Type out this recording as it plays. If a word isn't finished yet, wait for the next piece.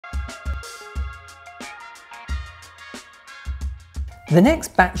The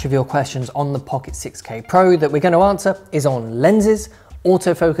next batch of your questions on the Pocket 6K Pro that we're going to answer is on lenses,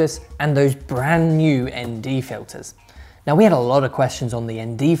 autofocus, and those brand new ND filters. Now, we had a lot of questions on the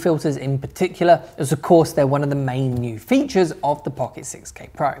ND filters in particular, as of course they're one of the main new features of the Pocket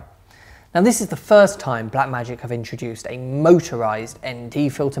 6K Pro. Now, this is the first time Blackmagic have introduced a motorized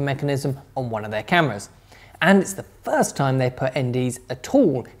ND filter mechanism on one of their cameras. And it's the first time they put NDs at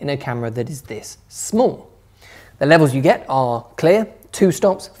all in a camera that is this small. The levels you get are clear, 2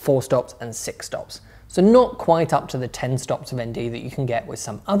 stops, 4 stops, and 6 stops. So not quite up to the 10 stops of ND that you can get with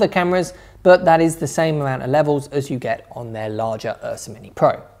some other cameras, but that is the same amount of levels as you get on their larger Ursa Mini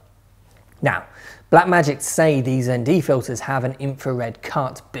Pro. Now, Blackmagic say these ND filters have an infrared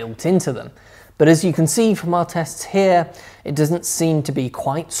cut built into them, but as you can see from our tests here, it doesn't seem to be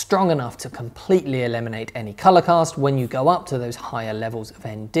quite strong enough to completely eliminate any color cast when you go up to those higher levels of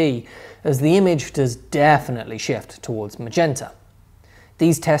ND, as the image does definitely shift towards magenta.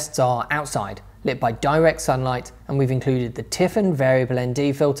 These tests are outside, lit by direct sunlight, and we've included the Tiffin variable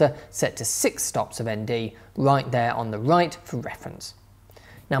ND filter set to 6 stops of ND right there on the right for reference.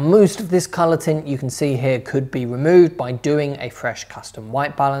 Now, most of this color tint you can see here could be removed by doing a fresh custom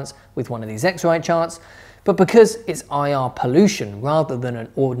white balance with one of these X-Rite charts, but because it's IR pollution rather than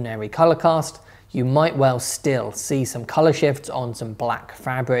an ordinary color cast, you might well still see some color shifts on some black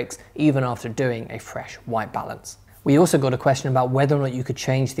fabrics even after doing a fresh white balance. We also got a question about whether or not you could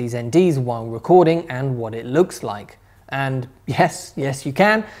change these NDs while recording and what it looks like. And yes you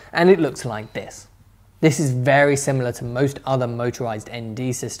can, and it looks like this. This is very similar to most other motorized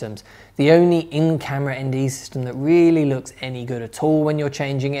ND systems. The only in-camera ND system that really looks any good at all when you're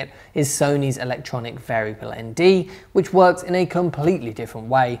changing it is Sony's electronic variable ND, which works in a completely different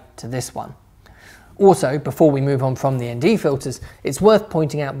way to this one. Also, before we move on from the ND filters, it's worth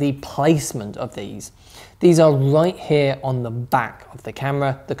pointing out the placement of these. These are right here on the back of the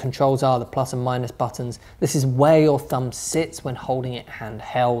camera. The controls are the plus and minus buttons. This is where your thumb sits when holding it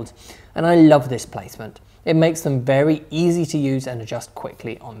handheld. And I love this placement. It makes them very easy to use and adjust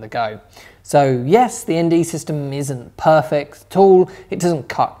quickly on the go. So yes, the ND system isn't perfect at all. It doesn't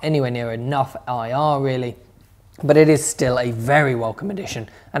cut anywhere near enough IR really, but it is still a very welcome addition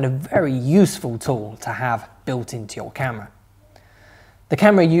and a very useful tool to have built into your camera. The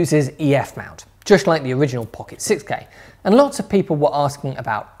camera uses EF mount, just like the original Pocket 6K, and lots of people were asking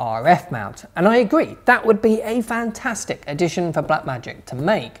about RF mount, and I agree, that would be a fantastic addition for Blackmagic to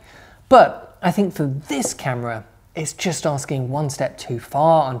make, but I think for this camera, it's just asking one step too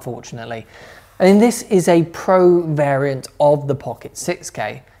far, unfortunately. I mean, this is a Pro variant of the Pocket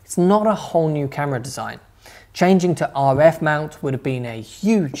 6K. It's not a whole new camera design. Changing to RF mount would have been a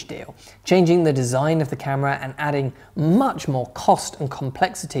huge deal, changing the design of the camera and adding much more cost and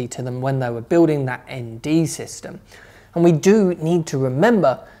complexity to them when they were building that ND system. And we do need to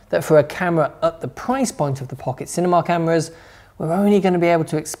remember that for a camera at the price point of the Pocket Cinema cameras, we're only going to be able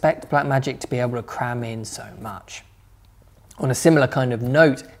to expect Blackmagic to be able to cram in so much. On a similar kind of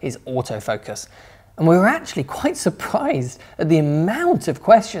note is autofocus. And we were actually quite surprised at the amount of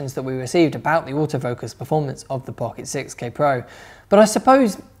questions that we received about the autofocus performance of the Pocket 6K Pro. But I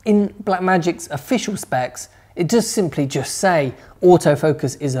suppose in Blackmagic's official specs, it does simply just say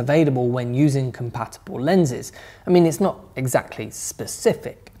autofocus is available when using compatible lenses. I mean, it's not exactly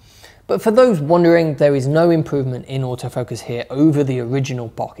specific. But for those wondering, there is no improvement in autofocus here over the original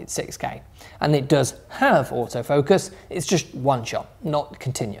Pocket 6K. And it does have autofocus, it's just one shot, not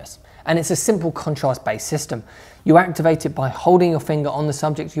continuous. And it's a simple contrast-based system. You activate it by holding your finger on the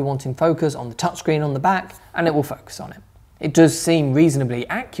subject you want in focus on the touchscreen on the back, and it will focus on it. It does seem reasonably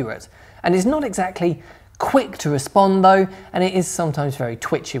accurate, and it's not exactly quick to respond though, and it is sometimes very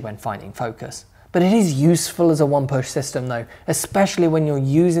twitchy when finding focus. But it is useful as a one-push system though, especially when you're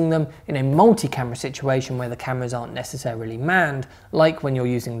using them in a multi-camera situation where the cameras aren't necessarily manned, like when you're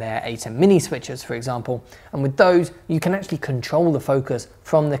using their ATEM mini switchers, for example. And with those, you can actually control the focus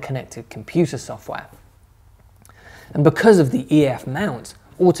from the connected computer software. And because of the EF mount,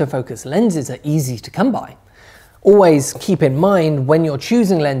 autofocus lenses are easy to come by. Always keep in mind when you're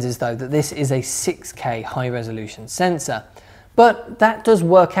choosing lenses though that this is a 6K high-resolution sensor. But that does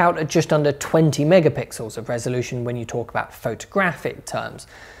work out at just under 20 megapixels of resolution when you talk about photographic terms.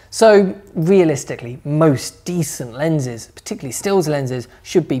 So realistically, most decent lenses, particularly stills lenses,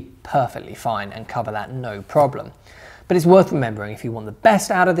 should be perfectly fine and cover that no problem. But it's worth remembering if you want the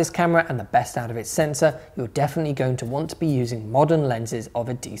best out of this camera and the best out of its sensor, you're definitely going to want to be using modern lenses of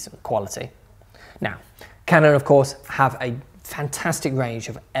a decent quality. Now, Canon of course have a fantastic range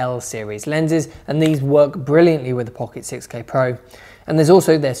of L series lenses, and these work brilliantly with the Pocket 6K Pro. And there's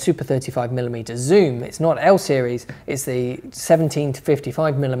also their super 35mm zoom. It's not L series, it's the 17 to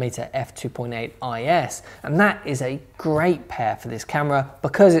 55mm f2.8 IS. And that is a great pair for this camera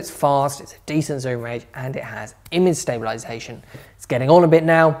because it's fast, it's a decent zoom range, and it has image stabilization. It's getting on a bit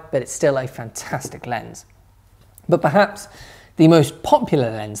now, but it's still a fantastic lens. But perhaps the most popular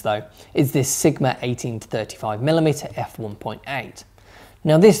lens though is this Sigma 18 to 35mm f1.8.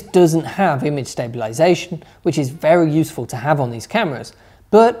 Now this doesn't have image stabilization, which is very useful to have on these cameras,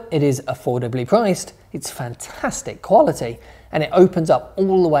 but it is affordably priced, it's fantastic quality, and it opens up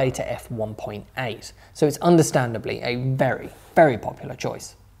all the way to f1.8. So it's understandably a very, very popular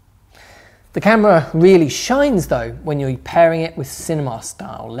choice. The camera really shines though when you're pairing it with cinema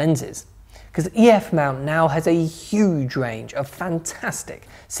style lenses, because EF mount now has a huge range of fantastic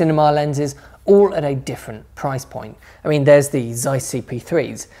cinema lenses, all at a different price point. I mean, there's the Zeiss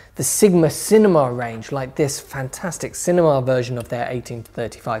CP3s, the Sigma Cinema range, like this fantastic cinema version of their 18 to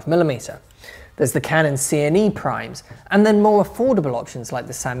 35mm. There's the Canon CNE primes, and then more affordable options like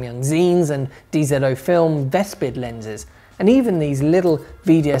the Samyang Zines and DZO Film Vespid lenses, and even these little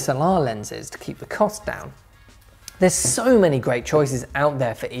VDSLR lenses to keep the cost down. There's so many great choices out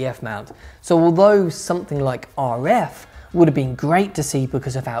there for EF mount, so although something like RF would have been great to see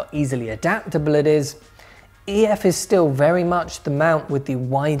because of how easily adaptable it is, EF is still very much the mount with the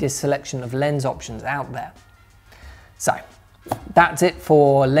widest selection of lens options out there. So that's it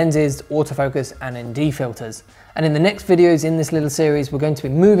for lenses, autofocus and ND filters. And in the next videos in this little series, we're going to be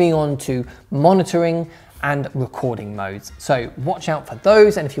moving on to monitoring and recording modes. So watch out for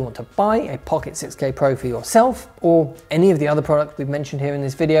those, and if you want to buy a Pocket 6K Pro for yourself or any of the other products we've mentioned here in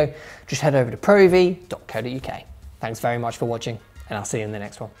this video, just head over to proav.co.uk. Thanks very much for watching, and I'll see you in the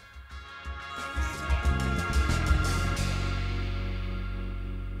next one.